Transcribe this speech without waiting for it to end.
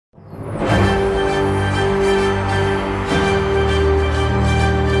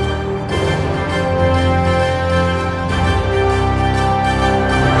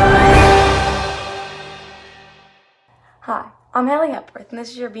I'm Haley Hepworth, and this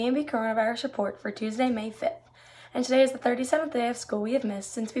is your BMB coronavirus report for Tuesday, May 5th. And today is the 37th day of school we have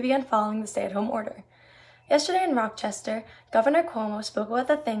missed since we began following the stay-at-home order. Yesterday in Rochester, Governor Cuomo spoke about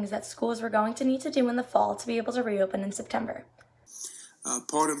the things that schools were going to need to do in the fall to be able to reopen in September.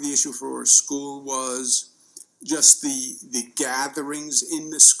 Part of the issue for school was just the gatherings in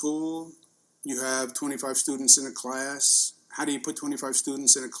the school. You have 25 students in a class. How do you put 25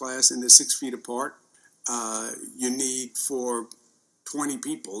 students in a class and they're 6 feet apart? You need for 20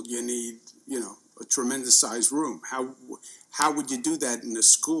 people, you need, a tremendous sized room. How would you do that in a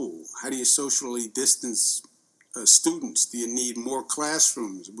school? How do you socially distance students? Do you need more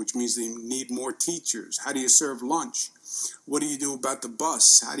classrooms, which means you need more teachers? How do you serve lunch? What do you do about the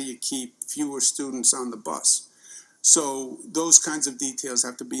bus? How do you keep fewer students on the bus? So those kinds of details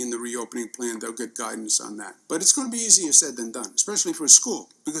have to be in the reopening plan. They'll get guidance on that. But it's going to be easier said than done, especially for a school.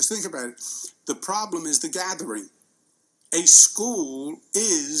 Because think about it. The problem is the gathering. A school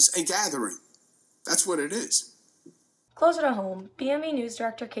is a gathering. That's what it is. Closer to home, BMB News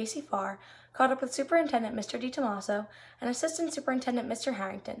Director Casey Fahrer caught up with Superintendent Mr. DeTommaso and Assistant Superintendent Mr.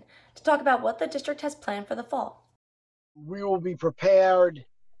 Harrington to talk about what the district has planned for the fall. We will be prepared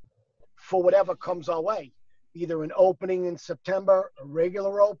for whatever comes our way. Either an opening in September, a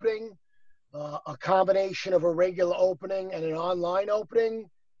regular opening, a combination of a regular opening and an online opening,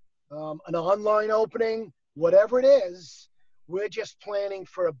 whatever it is, we're just planning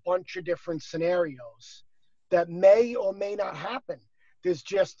for a bunch of different scenarios that may or may not happen. There's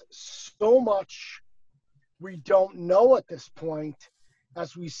just so much we don't know at this point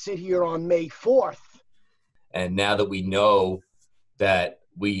as we sit here on May 4th. And now that we know that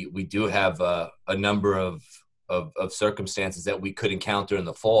we do have a number of circumstances that we could encounter in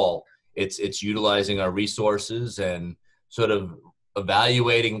the fall, it's utilizing our resources and sort of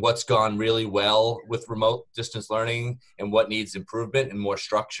evaluating what's gone really well with remote distance learning and what needs improvement and more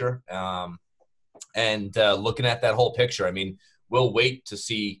structure, and looking at that whole picture. I mean, we'll wait to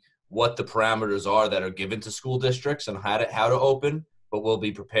see what the parameters are that are given to school districts and how to open, but we'll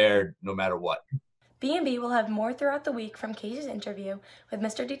be prepared no matter what. BMB will have more throughout the week from Casey's interview with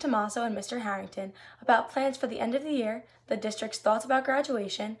Mr. DeTommaso and Mr. Harrington about plans for the end of the year, the district's thoughts about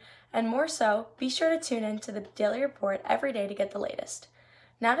graduation, and more so, be sure to tune in to the daily report every day to get the latest.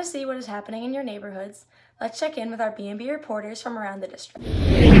 Now to see what is happening in your neighborhoods, let's check in with our BMB reporters from around the district.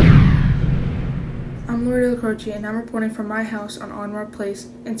 I'm Lorrie DellaCroce, and I'm reporting from my house on Onward Place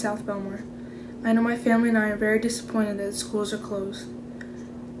in South Bellmore. I know my family and I are very disappointed that the schools are closed.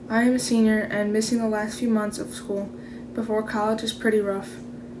 I am a senior, and missing the last few months of school before college is pretty rough.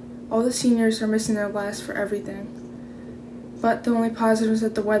 All the seniors are missing their last for everything. But the only positive is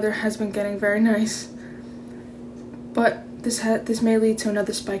that the weather has been getting very nice. But this may lead to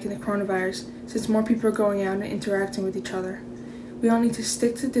another spike in the coronavirus, since more people are going out and interacting with each other. We all need to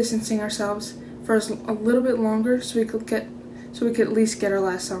stick to distancing ourselves for a little bit longer so we could at least get our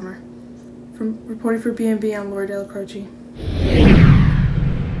last summer. Reporting for BMB, I'm Lorrie DellaCroce.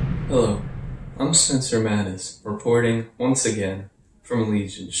 Hello, I'm Spencer Mattis, reporting once again from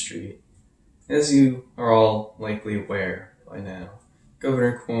Legion Street. As you are all likely aware by now,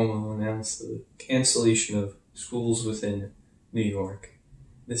 Governor Cuomo announced the cancellation of schools within New York.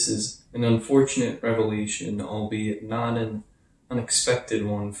 This is an unfortunate revelation, albeit not an unexpected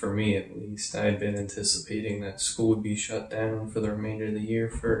one for me at least. I had been anticipating that school would be shut down for the remainder of the year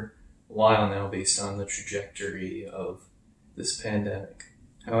for a while now based on the trajectory of this pandemic.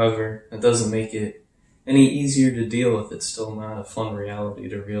 However, that doesn't make it any easier to deal with. It's still not a fun reality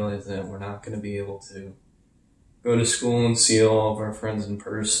to realize that we're not going to be able to go to school and see all of our friends in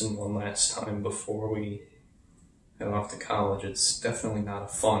person one last time before we head off to college. It's definitely not a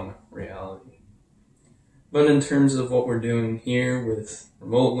fun reality. But in terms of what we're doing here with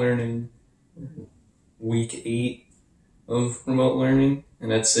remote learning, week 8 of remote learning,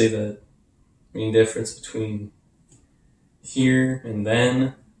 and I'd say the main difference between here and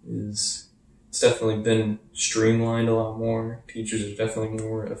then is it's definitely been streamlined a lot more. Teachers are definitely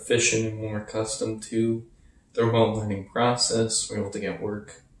more efficient and more accustomed to the remote learning process. We're able to get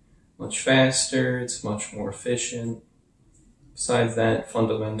work much faster. It's much more efficient. Besides that,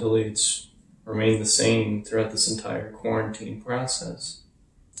 fundamentally, it's remained the same throughout this entire quarantine process.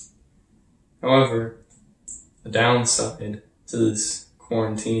 However, the downside to this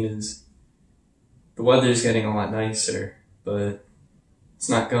quarantine is the weather's getting a lot nicer, but it's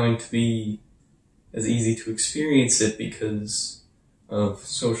not going to be as easy to experience it because of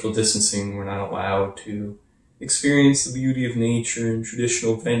social distancing. We're not allowed to experience the beauty of nature in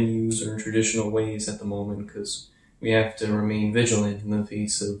traditional venues or in traditional ways at the moment because we have to remain vigilant in the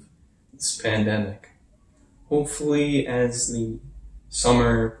face of this pandemic. Hopefully, as the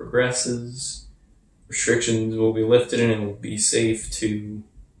summer progresses, restrictions will be lifted and it will be safe to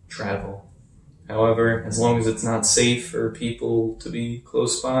travel. However, as long as it's not safe for people to be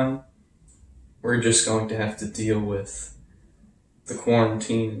close by, we're just going to have to deal with the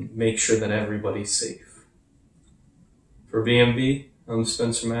quarantine and make sure that everybody's safe. For BMB, I'm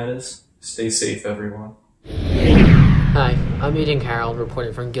Spencer Mattis. Stay safe, everyone. Hi, I'm Aidan Carolan,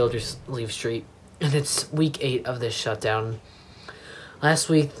 reporting from Gildersleeve Street, and it's week 8 of this shutdown. Last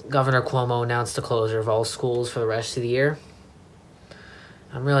week, Governor Cuomo announced the closure of all schools for the rest of the year.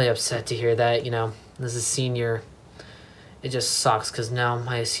 I'm really upset to hear that, as a senior. It just sucks because now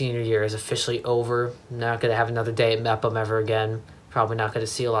my senior year is officially over. I'm not going to have another day at MEPM ever again. Probably not going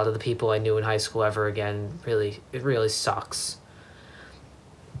to see a lot of the people I knew in high school ever again. It really sucks.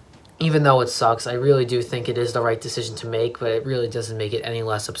 Even though it sucks, I really do think it is the right decision to make, but it really doesn't make it any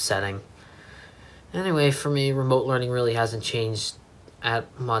less upsetting. Anyway, for me, remote learning really hasn't changed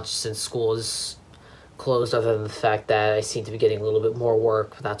much since school is closed, other than the fact that I seem to be getting a little bit more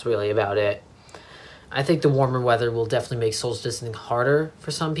work, but that's really about it. I think the warmer weather will definitely make social distancing harder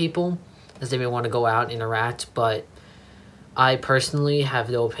for some people, as they may want to go out and interact, but I personally have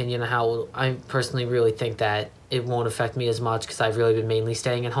no opinion on how. I personally really think that it won't affect me as much because I've really been mainly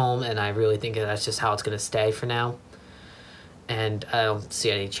staying at home, and I really think that that's just how it's going to stay for now. And I don't see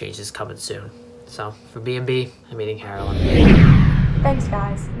any changes coming soon. So, for BMB, I'm Aidan Carolan. Thanks,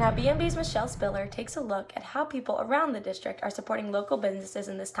 guys. Now, BMB's Michele Spiller takes a look at how people around the district are supporting local businesses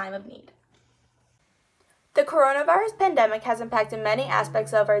in this time of need. The coronavirus pandemic has impacted many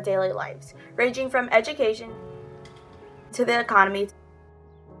aspects of our daily lives, ranging from education to the economy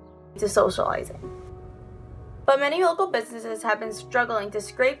to socializing. But many local businesses have been struggling to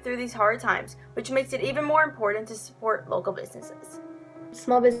scrape through these hard times, which makes it even more important to support local businesses.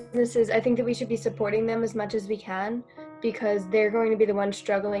 Small businesses, I think that we should be supporting them as much as we can because they're going to be the ones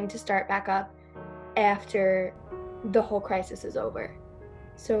struggling to start back up after the whole crisis is over.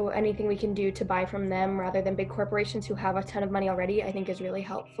 So anything we can do to buy from them rather than big corporations who have a ton of money already, I think is really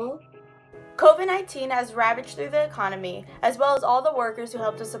helpful. COVID-19 has ravaged through the economy, as well as all the workers who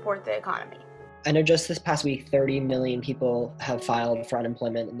help to support the economy. I know just this past week, 30 million people have filed for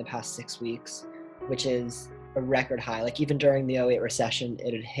unemployment in the past 6 weeks, which is a record high. Like even during the 2008 recession,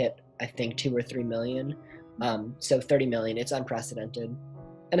 it had hit, I think, 2 or 3 million. So 30 million, it's unprecedented.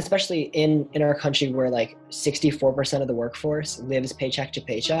 And especially in our country where like 64% of the workforce lives paycheck to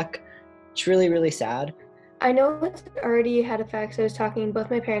paycheck, it's really, really sad. I know it's already had effects. I was talking, both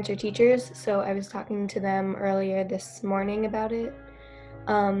my parents are teachers, so I was talking to them earlier this morning about it.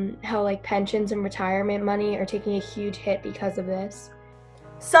 How like pensions and retirement money are taking a huge hit because of this.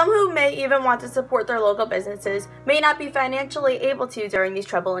 Some who may even want to support their local businesses may not be financially able to during these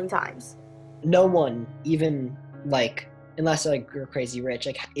troubling times. No one, even like, unless like you're crazy rich,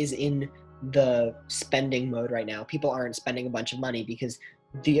 like is in the spending mode right now. People aren't spending a bunch of money because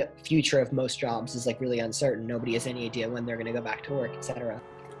the future of most jobs is like really uncertain. Nobody has any idea when they're going to go back to work, etc.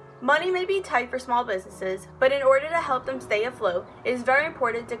 Money may be tight for small businesses, but in order to help them stay afloat, it is very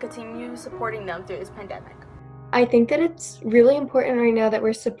important to continue supporting them through this pandemic. I think that it's really important right now that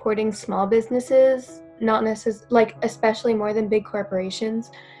we're supporting small businesses, not necessarily, like especially more than big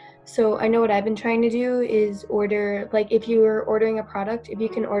corporations. So I know what I've been trying to do is order, like if you're ordering a product, if you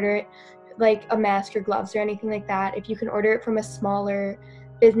can order it like a mask or gloves or anything like that, if you can order it from a smaller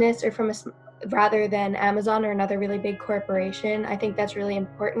business or from rather than Amazon or another really big corporation, I think that's really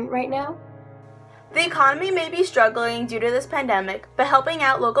important right now. The economy may be struggling due to this pandemic, but helping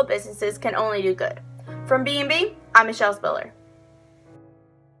out local businesses can only do good. From BMB, I'm Michele Spiller.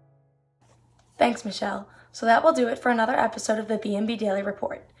 Thanks, Michele. So that will do it for another episode of the BMB Daily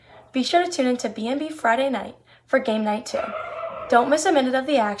Report. Be sure to tune in to BMB Friday night for Game Night 2. Don't miss a minute of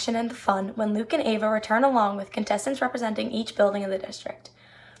the action and the fun when Luke and Ava return along with contestants representing each building in the district.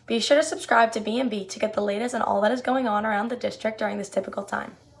 Be sure to subscribe to BMB to get the latest on all that is going on around the district during this typical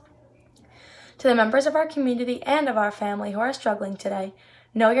time. To the members of our community and of our family who are struggling today,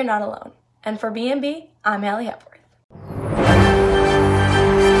 know you're not alone. And for BMB, I'm Hepworth.